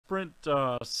Sprint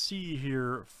C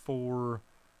here for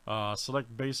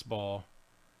Select Baseball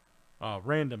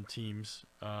random teams,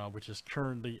 which is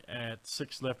currently at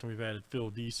 6 left, and we've added Phil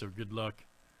D, so good luck.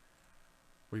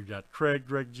 We've got Craig,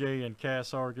 Greg J, and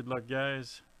Cass R. Good luck,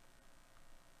 guys.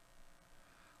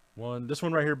 This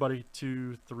one right here, buddy.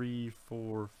 2, 3,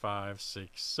 4, 5,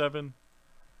 6, 7.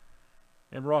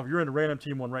 And we're off. You're in the random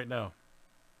team one right now.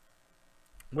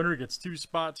 Winner gets 2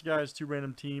 spots, guys. 2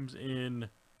 random teams in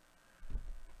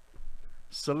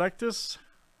Selectus.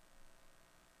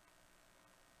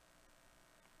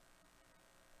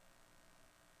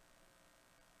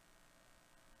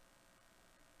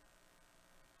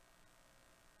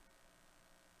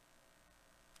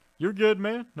 You're good,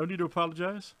 man. No need to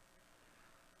apologize.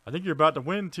 I think you're about to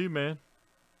win too, man.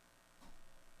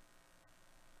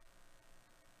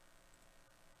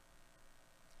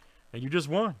 And you just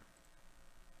won.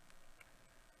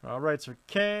 All right, so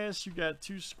Cass, you got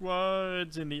 2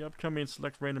 squads in the upcoming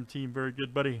Select Random Team. Very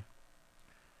good, buddy.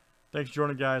 Thanks for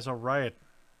joining, guys. All right.